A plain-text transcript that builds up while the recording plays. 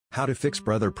How to fix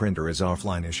Brother Printer is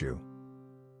offline issue.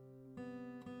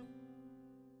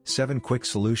 7 quick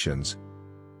solutions.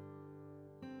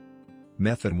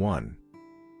 Method 1.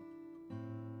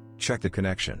 Check the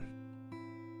connection.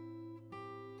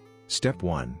 Step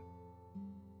 1.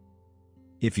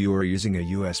 If you are using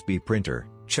a USB printer,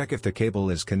 check if the cable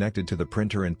is connected to the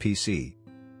printer and PC.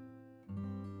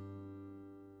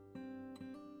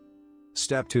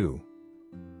 Step 2.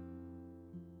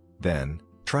 Then,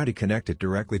 try to connect it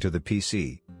directly to the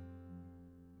PC.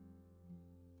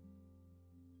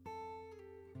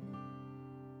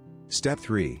 Step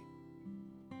 3.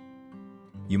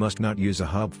 You must not use a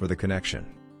hub for the connection.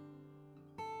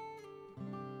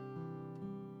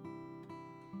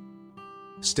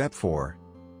 Step 4.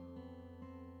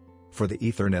 For the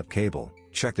Ethernet cable,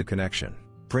 check the connection,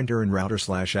 printer and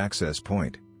router/access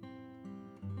point.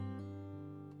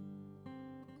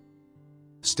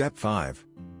 Step 5.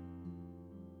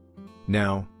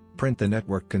 Now, print the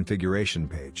network configuration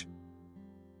page.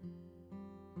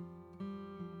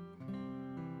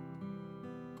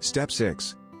 Step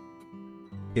 6.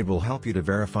 It will help you to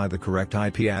verify the correct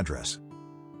IP address.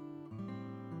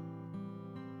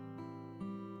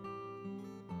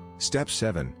 Step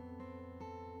 7.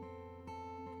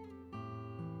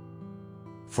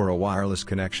 For a wireless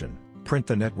connection, print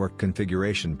the network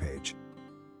configuration page.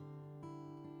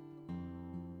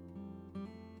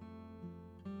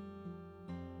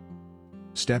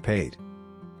 Step 8.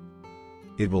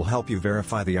 It will help you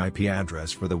verify the IP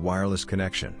address for the wireless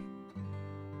connection.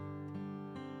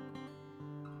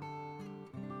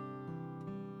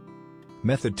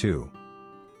 Method 2.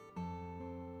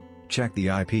 Check the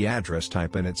IP address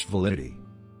type and its validity.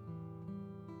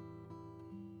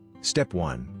 Step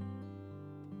 1.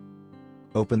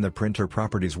 Open the printer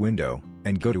properties window,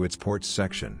 and go to its ports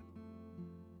section.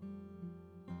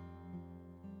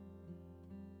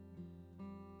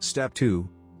 Step 2.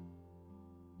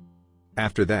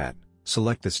 After that,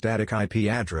 select the static IP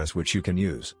address which you can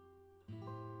use.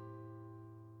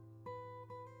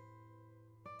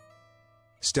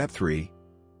 Step 3.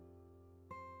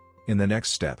 In the next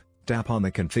step, tap on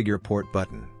the Configure Port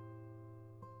button.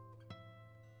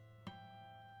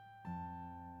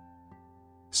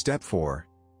 Step 4.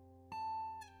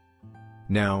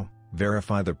 Now,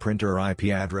 verify the printer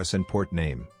IP address and port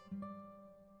name.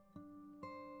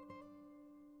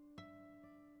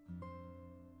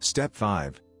 Step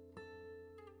 5.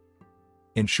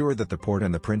 Ensure that the port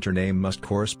and the printer name must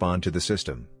correspond to the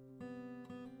system.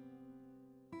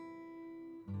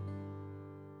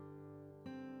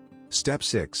 Step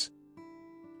 6.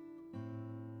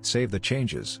 Save the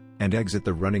changes, and exit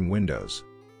the running Windows.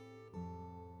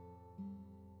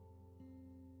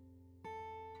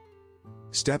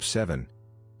 Step 7.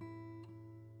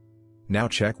 Now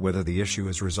check whether the issue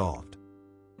is resolved.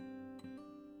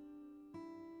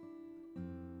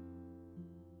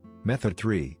 Method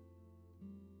 3.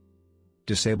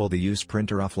 Disable the Use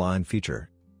Printer Offline feature.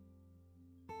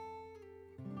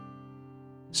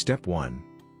 Step 1.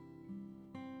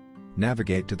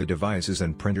 Navigate to the Devices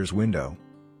and Printers window.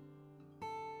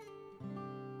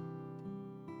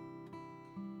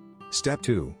 Step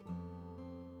 2.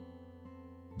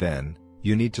 Then,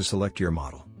 you need to select your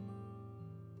model.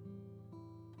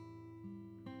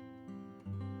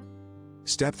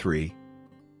 Step 3.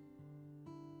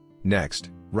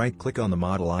 Next, right-click on the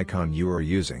model icon you are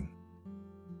using.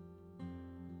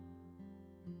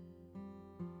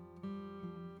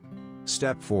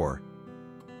 Step 4.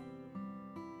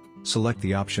 Select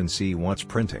the option See What's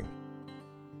Printing.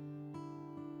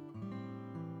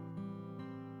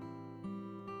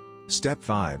 Step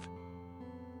 5.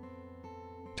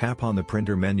 Tap on the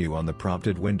printer menu on the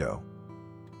prompted window.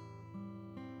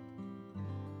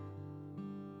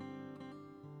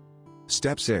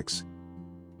 Step 6.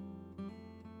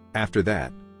 After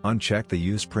that, uncheck the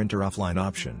Use Printer Offline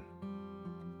option.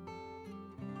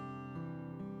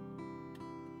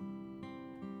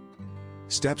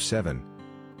 Step 7.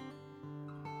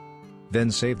 Then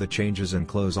save the changes and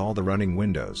close all the running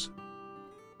windows.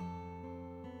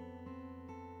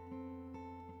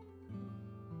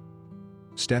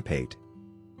 Step 8.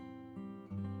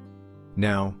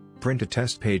 Now, print a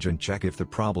test page and check if the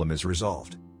problem is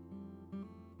resolved.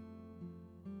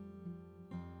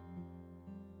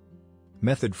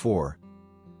 Method 4.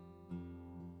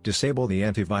 Disable the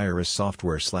antivirus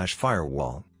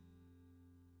software/firewall.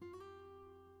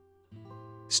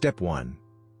 Step 1.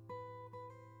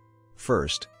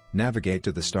 First, navigate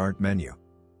to the Start menu.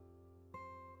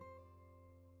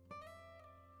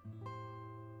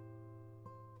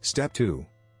 Step 2.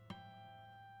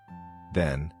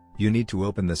 Then, you need to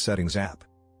open the Settings app.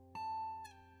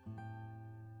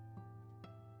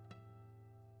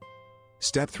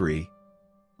 Step 3.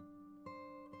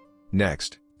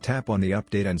 Next, tap on the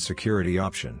Update and Security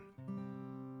option.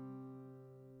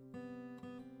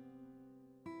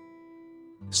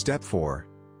 Step 4.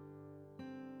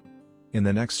 In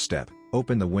the next step,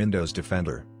 open the Windows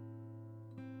Defender.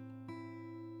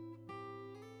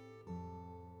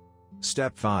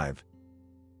 Step 5.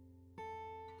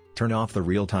 Turn off the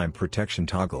real-time protection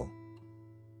toggle.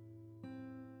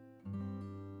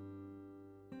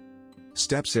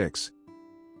 Step 6.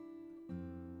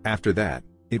 After that,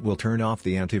 it will turn off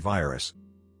the antivirus.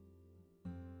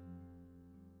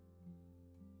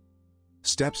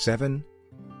 Step 7.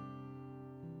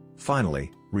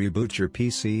 Finally, reboot your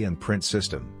PC and print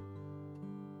system.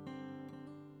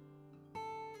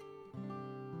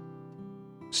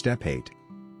 Step 8.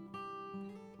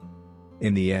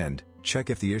 In the end,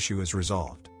 check if the issue is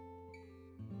resolved.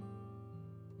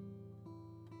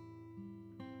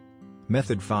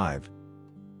 Method 5.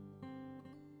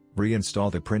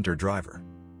 Reinstall the printer driver.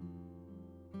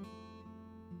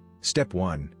 Step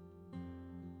 1.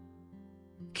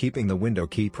 Keeping the window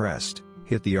key pressed,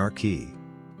 hit the R key.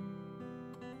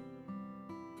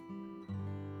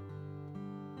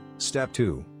 Step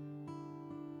 2.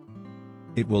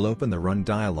 It will open the Run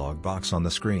dialog box on the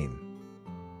screen.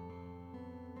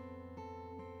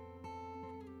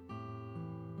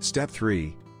 Step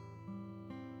 3.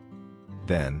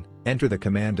 Then, enter the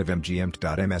command of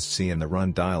mgmt.msc in the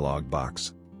Run dialog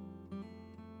box.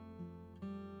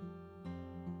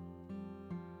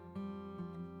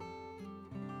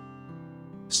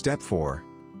 Step 4.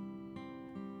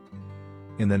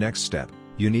 In the next step,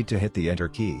 you need to hit the Enter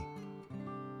key.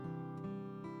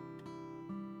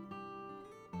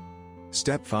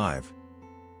 Step 5.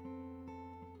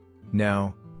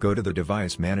 Now, go to the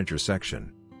Device Manager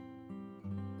section.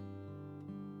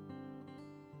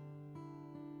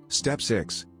 Step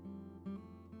 6.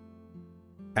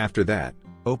 After that,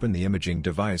 open the Imaging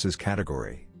Devices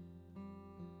category.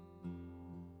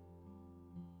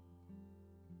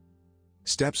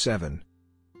 Step 7.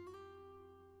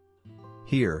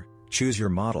 Here, choose your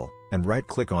model, and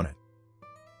right-click on it.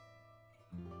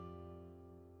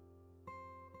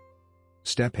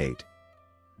 Step 8.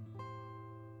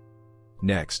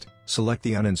 Next, select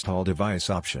the Uninstall Device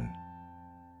option.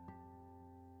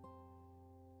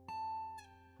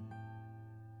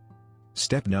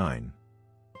 Step 9.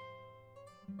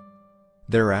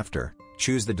 Thereafter,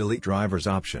 choose the Delete Drivers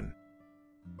option.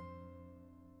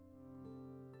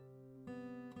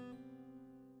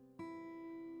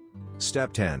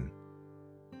 Step 10.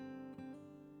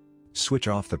 Switch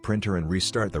off the printer and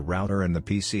restart the router and the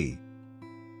PC.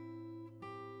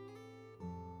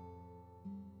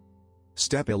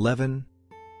 Step 11.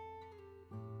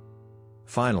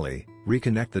 Finally,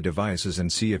 reconnect the devices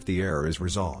and see if the error is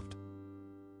resolved.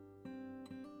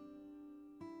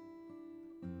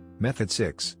 Method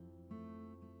 6.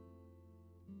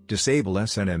 Disable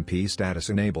SNMP status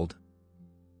enabled.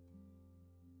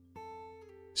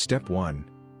 Step 1.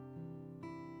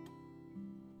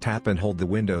 Tap and hold the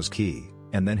Windows key,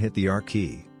 and then hit the R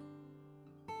key.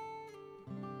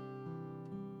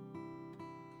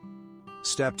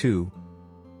 Step 2.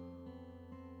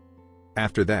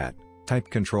 After that, type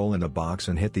Control in the box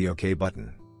and hit the OK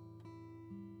button.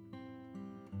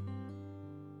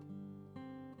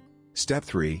 Step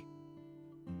 3.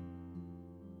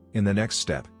 In the next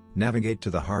step, navigate to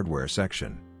the Hardware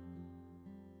section.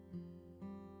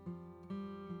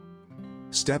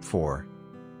 Step 4.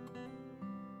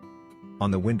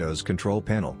 On the Windows control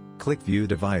panel, click View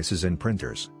Devices and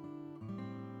Printers.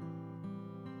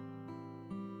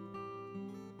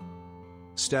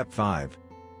 Step 5.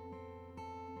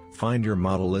 Find your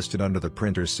model listed under the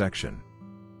Printers section.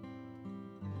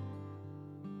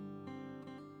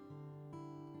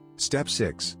 Step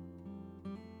 6.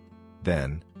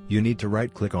 Then, you need to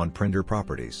right-click on Printer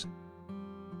Properties.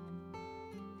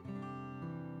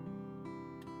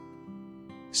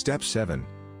 Step 7.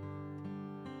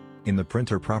 In the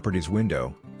Printer Properties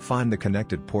window, find the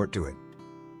connected port to it.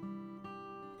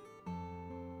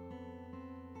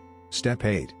 Step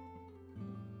 8.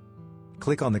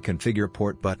 Click on the Configure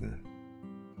Port button.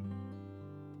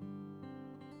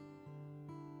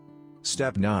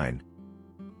 Step 9.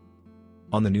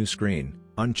 On the new screen,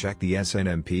 uncheck the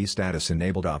SNMP Status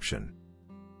Enabled option.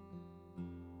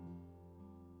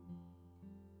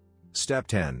 Step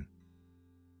 10.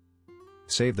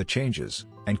 Save the changes,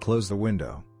 and close the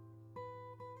window.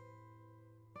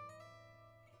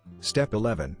 Step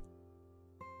 11.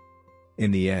 In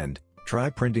the end,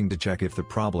 try printing to check if the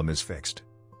problem is fixed.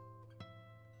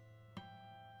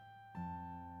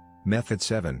 Method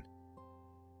 7.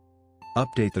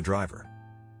 Update the driver.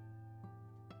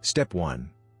 Step 1.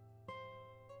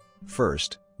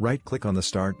 First, right-click on the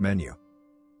Start menu.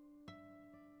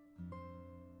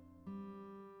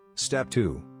 Step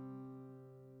 2.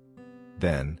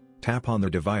 Then, tap on the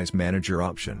Device Manager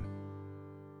option.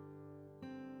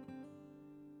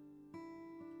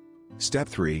 Step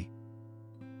 3.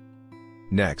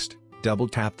 Next,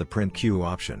 double-tap the Print Queue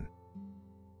option.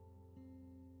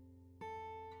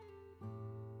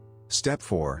 Step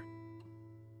 4.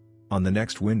 On the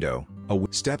next window,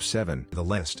 Step 7. The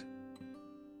list.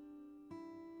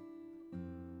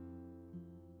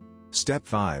 Step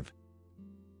 5.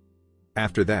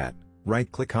 After that,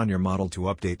 right-click on your model to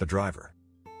update the driver.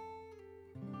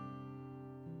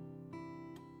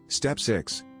 Step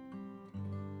 6.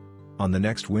 On the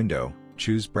next window,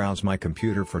 choose Browse My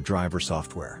Computer for driver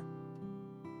software.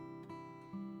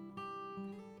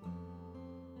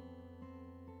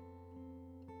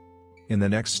 In the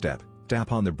next step,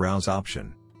 tap on the Browse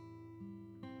option.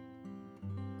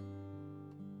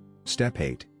 Step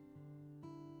 8.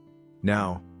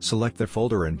 Now, select the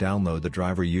folder and download the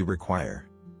driver you require.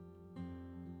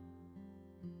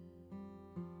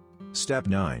 Step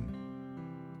 9.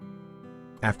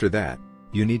 After that,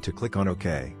 you need to click on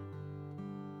OK.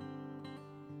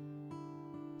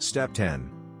 Step 10.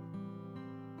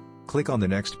 Click on the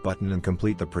Next button and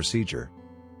complete the procedure.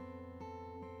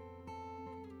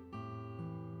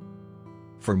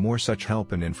 For more such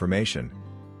help and information,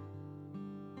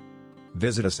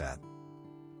 visit us at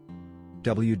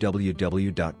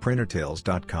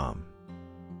www.printertales.com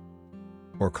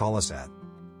or call us at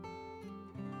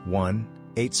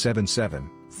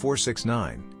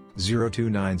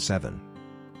 1-877-469-0297.